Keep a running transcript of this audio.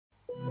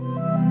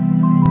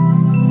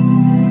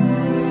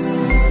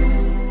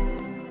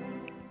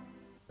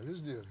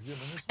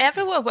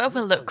everywhere where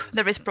we look,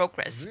 there is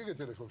progress.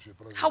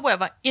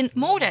 However, in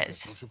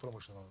motors,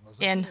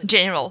 in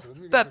general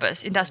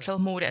purpose industrial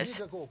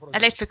motors,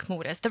 electric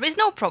motors, there is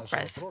no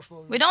progress.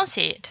 We don't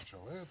see it.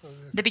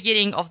 The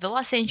beginning of the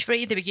last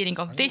century, the beginning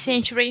of this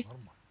century.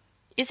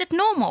 Is it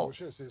normal?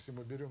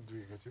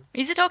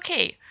 Is it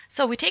okay?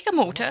 So we take a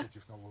motor,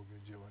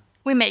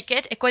 we make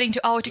it according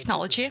to our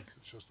technology,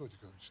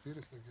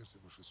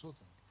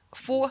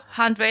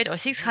 400 or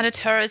 600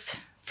 Hertz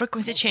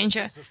frequency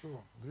changer.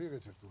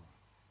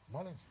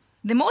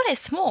 The motor is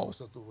small.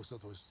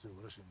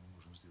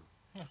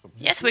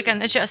 Yes, we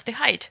can adjust the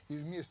height.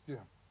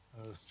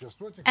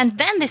 And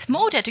then this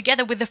motor,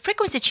 together with the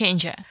frequency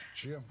changer,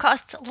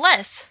 costs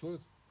less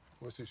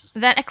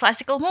than a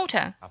classical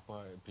motor.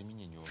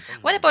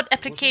 What about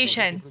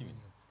application?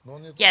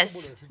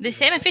 Yes, the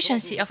same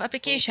efficiency of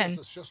application.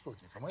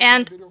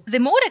 And the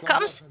motor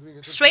comes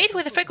straight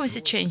with the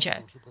frequency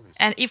changer.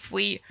 And if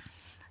we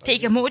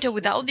take a motor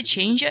without the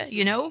changer,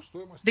 you know,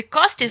 the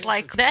cost is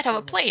like that of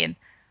a plane.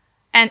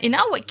 And in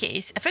our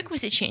case, a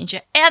frequency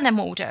changer and a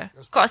motor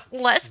cost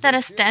less than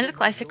a standard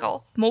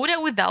classical motor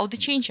without the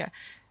changer.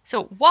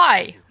 So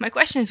why? My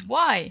question is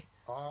why?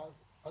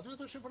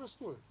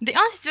 The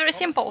answer is very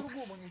simple.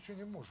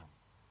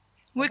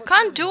 We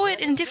can't do it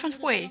in a different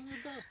way.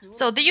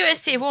 So the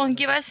USA won't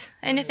give us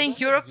anything,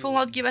 Europe will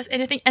not give us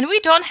anything, and we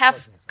don't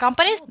have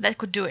companies that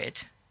could do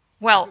it.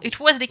 Well, it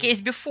was the case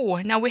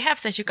before. Now we have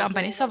such a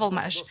company,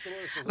 Sovelmash.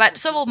 But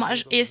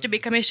Sovelmash is to be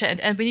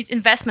commissioned, and we need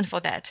investment for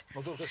that.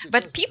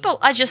 But people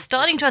are just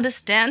starting to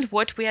understand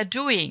what we are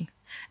doing.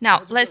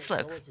 Now, let's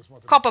look.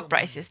 Copper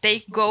prices,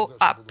 they go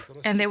up,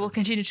 and they will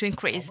continue to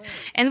increase.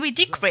 And we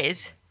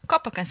decrease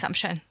copper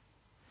consumption.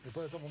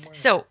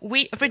 So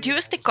we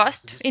reduce the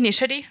cost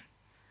initially.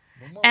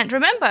 And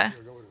remember,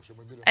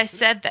 I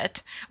said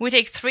that we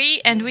take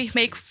 3 and we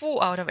make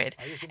 4 out of it.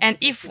 And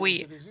if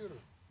we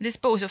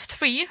dispose of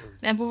 3,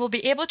 then we will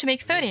be able to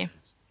make 30,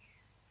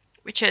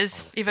 which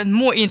is even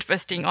more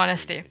interesting,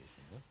 honestly.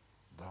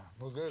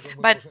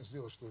 But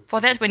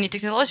for that we need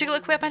technological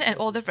equipment and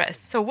all the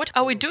rest. So what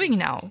are we doing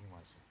now?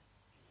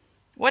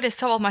 What is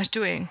Sovelmash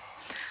doing?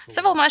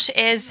 Sovelmash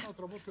is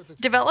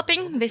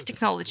developing this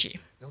technology.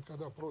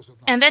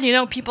 And then, you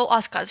know, people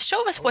ask us,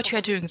 show us what you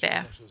are doing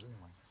there.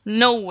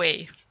 No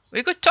way.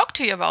 We could talk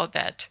to you about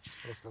that,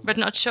 but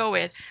not show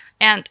it.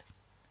 And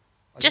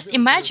just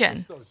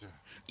imagine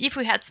if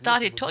we had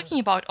started talking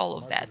about all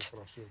of that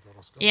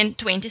in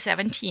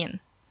 2017.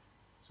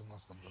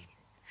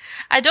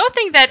 I don't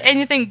think that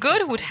anything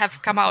good would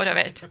have come out of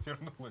it.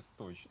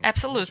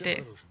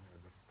 Absolutely.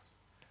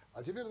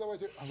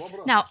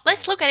 Now,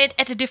 let's look at it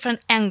at a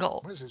different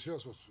angle.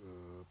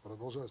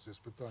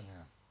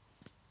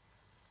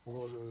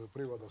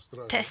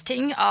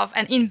 Testing of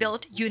an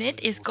inbuilt unit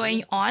is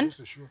going on.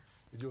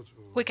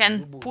 We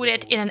can put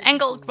it in an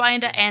angle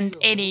grinder and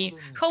any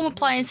home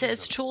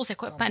appliances, tools,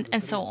 equipment,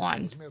 and so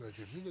on.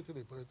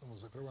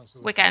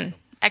 We can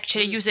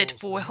actually use it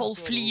for a whole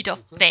fleet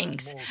of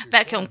things: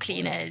 vacuum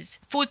cleaners,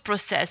 food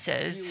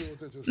processors,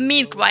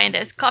 meat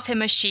grinders, coffee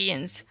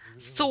machines,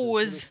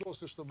 saws,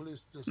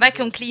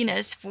 vacuum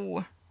cleaners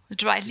for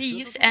dry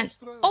leaves, and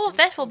all of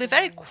that will be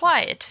very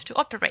quiet to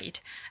operate.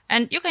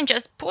 And you can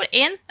just put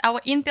in our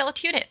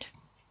inbuilt unit.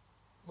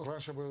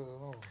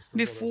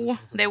 Before,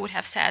 they would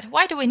have said,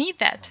 why do we need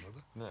that?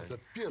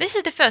 This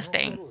is the first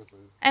thing.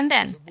 And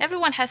then,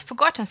 everyone has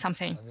forgotten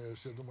something.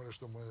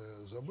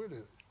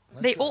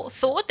 They all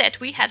thought that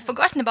we had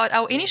forgotten about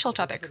our initial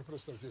topic.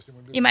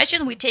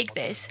 Imagine we take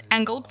this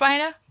angle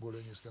grinder,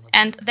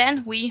 and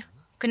then we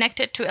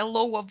connect it to a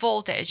lower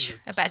voltage,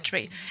 a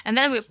battery, and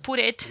then we put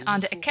it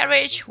under a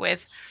carriage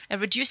with a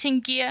reducing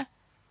gear,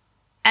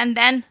 and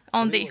then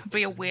on the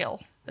rear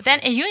wheel. Then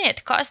a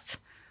unit costs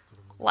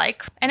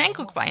like an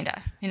angle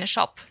grinder in a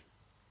shop.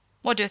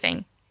 What do you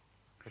think?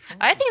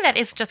 I think that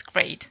it's just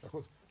great.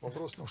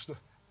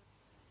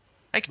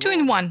 Like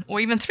 2-in-1 or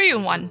even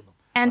 3-in-1.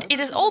 And it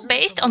is all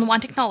based on one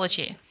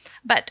technology.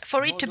 But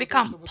for it to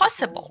become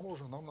possible,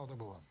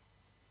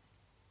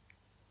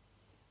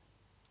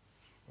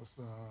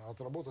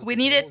 we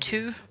needed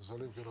to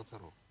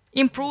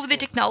improve the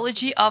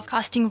technology of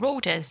casting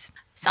rotors.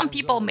 Some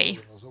people may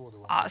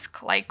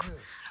ask, like,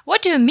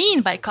 what do you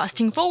mean by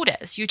casting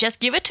rotors? You just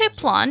give it to a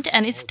plant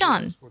and it's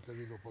done.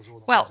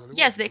 Well,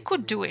 yes, they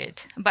could do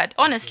it, but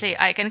honestly,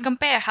 I can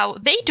compare how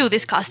they do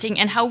this casting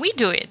and how we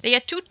do it. They are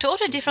two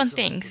totally different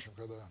things.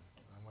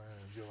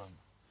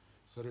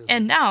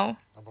 And now,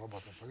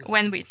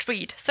 when we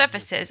treat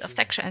surfaces of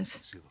sections,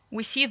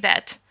 we see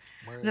that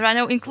there are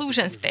no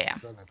inclusions there.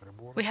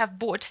 We have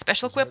bought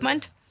special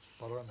equipment.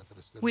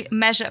 We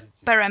measure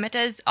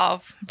parameters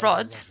of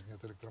rods.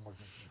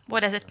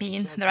 What does it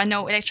mean? There are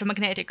no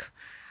electromagnetic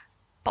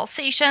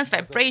pulsations,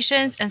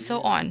 vibrations, and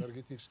so on.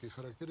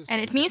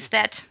 And it means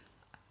that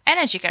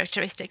energy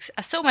characteristics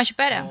are so much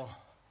better.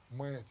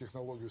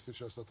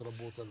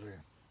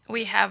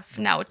 We have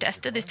now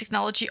tested this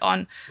technology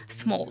on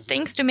small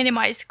things to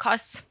minimize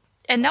costs,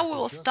 and now we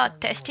will start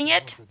testing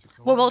it.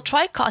 We will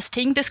try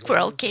casting the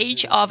squirrel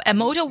cage of a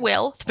motor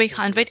wheel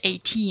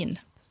 318.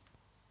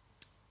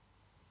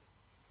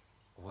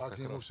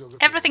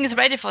 Everything is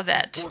ready for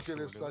that.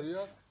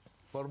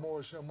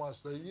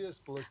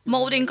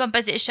 Molding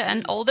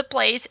composition, all the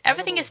plates,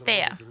 everything is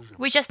there.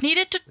 We just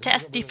needed to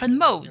test different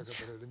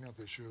modes.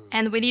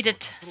 And we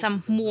needed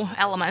some more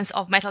elements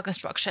of metal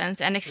constructions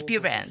and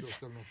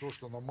experience.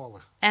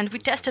 And we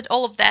tested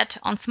all of that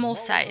on small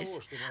size.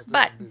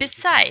 But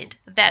beside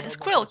that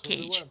squirrel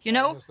cage,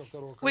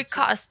 we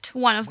cast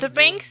one of the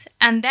rings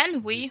and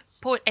then we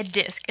put a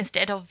disc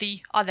instead of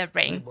the other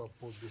ring.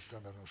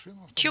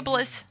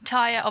 Tubeless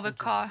tire of a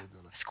car,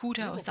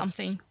 scooter or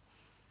something.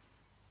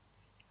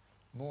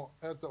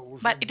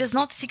 But it is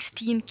not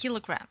 16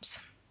 kilograms.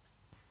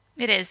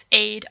 It is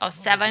 8 or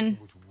 7.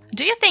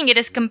 Do you think it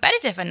is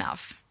competitive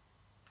enough?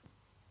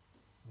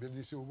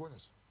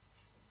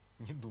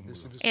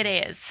 It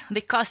is.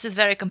 The cost is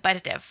very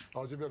competitive.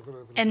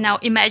 And now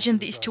imagine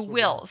these two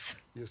wheels,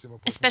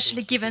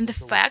 especially given the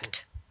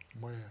fact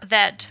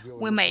that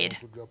we made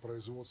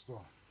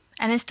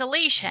an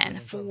installation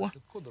for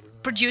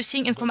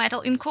producing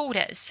incremental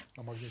encoders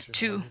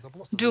to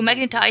do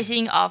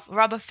magnetizing of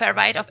rubber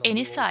ferrite of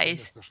any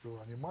size.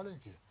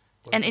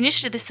 And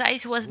initially the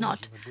size was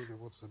not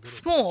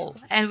small,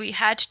 and we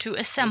had to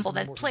assemble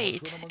that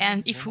plate.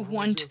 And if we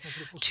want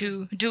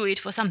to do it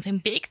for something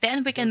big,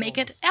 then we can make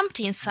it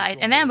empty inside.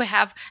 And then we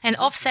have an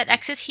offset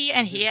axis here,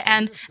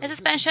 and a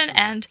suspension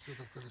and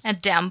a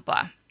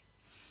damper.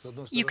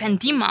 You can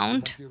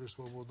demount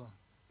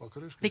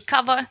the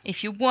cover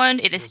if you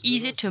want. It is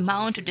easy to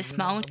mount, to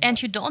dismount,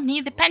 and you don't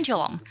need the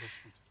pendulum.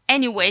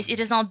 Anyways, it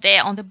is not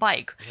there on the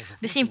bike.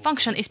 The same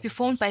function is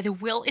performed by the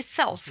wheel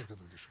itself.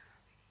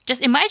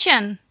 Just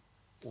imagine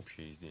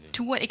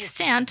to what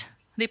extent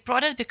the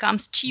product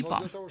becomes cheaper.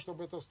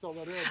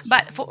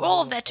 But for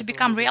all of that to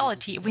become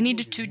reality, we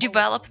needed to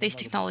develop this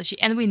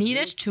technology, and we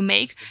needed to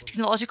make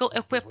technological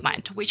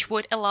equipment which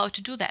would allow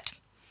to do that.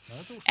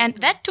 And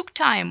that took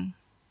time.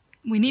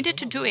 We needed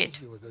to do it.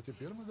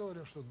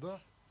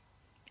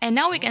 And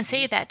now we can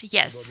say that,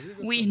 yes,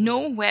 we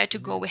know where to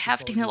go, we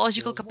have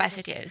technological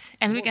capacities,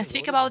 and we can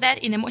speak about that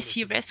in a more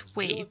serious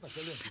way.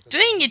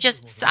 Doing it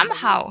just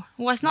somehow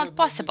was not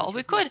possible.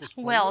 We could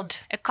weld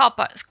a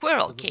copper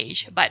squirrel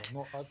cage, but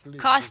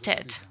cast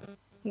it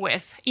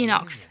with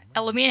inox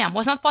aluminum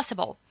was not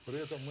possible.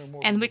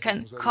 And we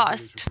can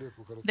cast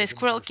the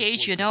squirrel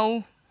cage,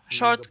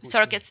 short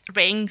circuits,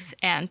 rings,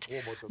 and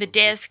the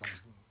disc,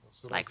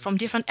 like from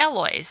different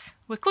alloys.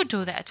 We could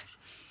do that.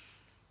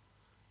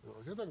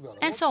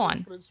 And so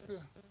on.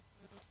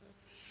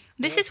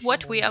 This is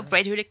what we are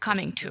gradually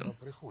coming to.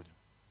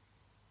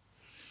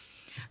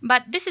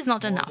 But this is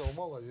not enough.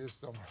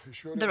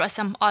 There are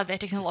some other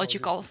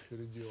technological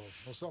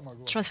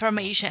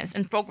transformations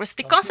and progress.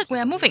 The concept we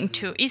are moving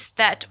to is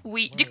that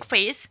we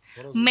decrease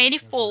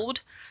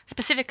manifold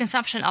specific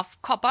consumption of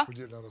copper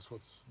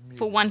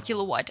for 1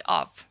 kilowatt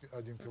of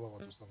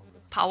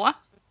power.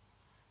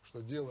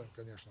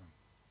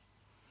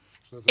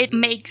 It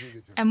makes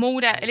a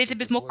motor a little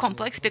bit more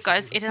complex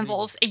because it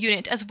involves a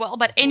unit as well,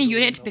 but any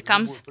unit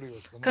becomes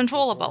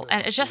controllable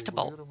and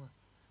adjustable.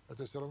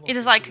 It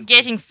is like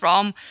getting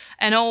from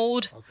an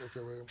old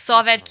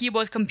Soviet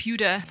keyboard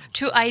computer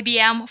to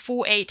IBM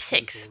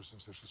 486.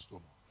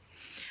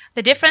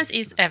 The difference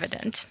is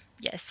evident,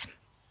 yes.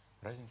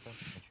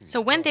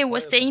 So when they were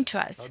saying to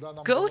us,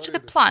 go to the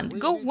plant,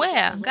 go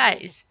where,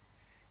 guys?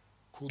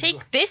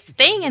 Take this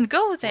thing and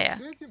go there.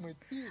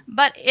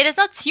 But it is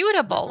not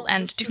suitable,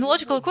 and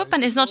technological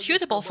equipment is not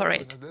suitable for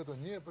it.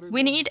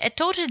 We need a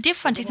totally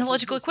different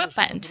technological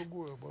equipment.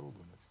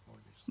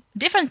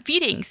 Different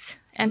feedings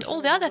and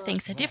all the other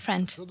things are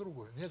different.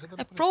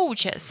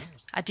 Approaches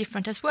are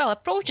different as well.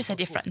 Approaches are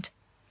different.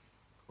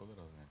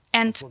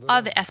 And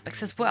other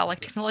aspects as well, like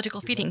technological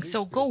feedings.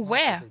 So go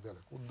where?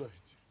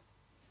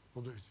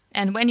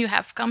 And when you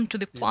have come to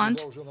the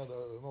plant,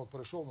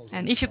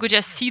 and if you could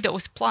just see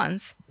those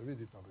plants,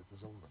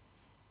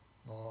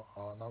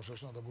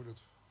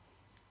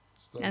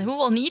 and we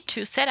will need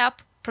to set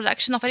up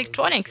production of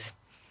electronics.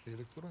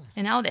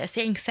 And now they're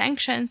saying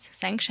sanctions,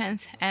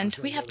 sanctions, and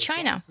we have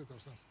China.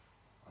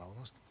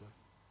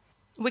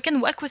 We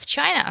can work with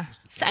China.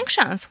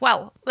 Sanctions?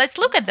 Well, let's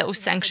look at those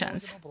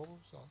sanctions.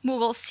 We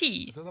will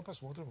see.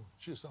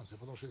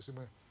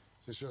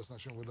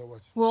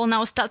 We will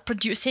now start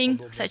producing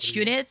such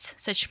units,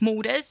 such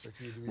motors.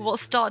 We will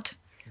start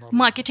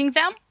marketing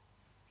them,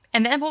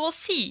 and then we will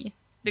see,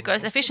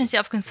 because efficiency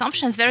of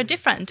consumption is very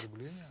different.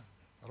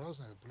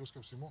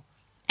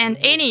 And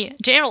any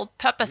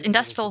general-purpose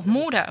industrial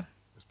motor,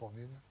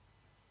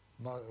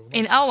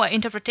 in our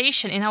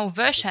interpretation, in our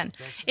version,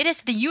 it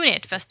is the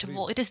unit, first of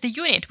all. It is the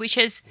unit which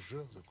is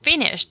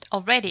finished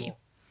already.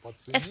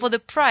 As for the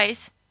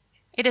price,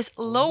 it is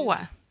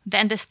lower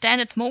than the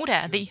standard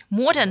motor, the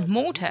modern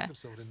motor,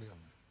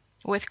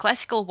 with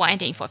classical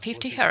winding for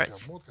 50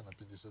 Hz.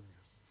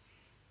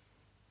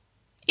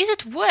 Is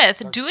it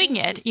worth doing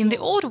it in the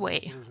old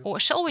way, or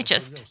shall we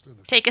just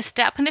take a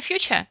step in the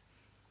future?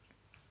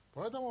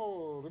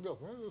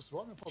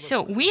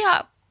 So we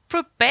are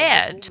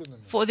prepared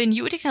for the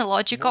new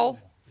technological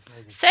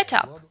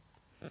setup,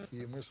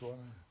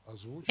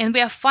 and we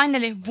are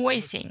finally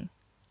voicing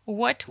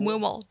what we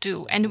will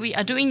do, and we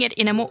are doing it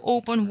in a more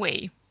open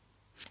way.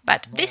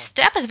 But this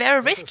step is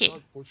very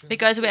risky,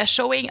 because we are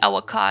showing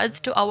our cards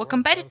to our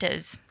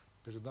competitors.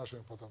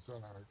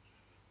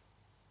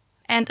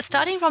 And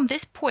starting from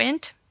this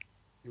point,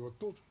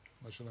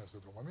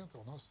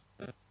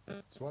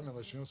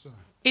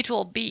 it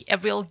will be a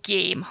real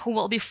game. Who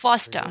will be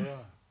faster?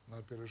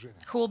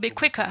 Who will be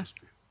quicker?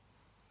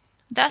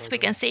 Thus, we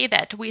can say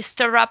that we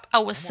stir up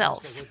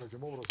ourselves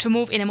to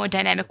move in a more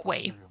dynamic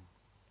way.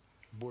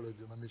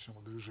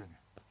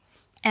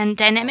 And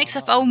dynamics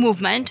of our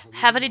movement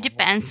heavily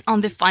depends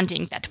on the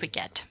funding that we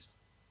get.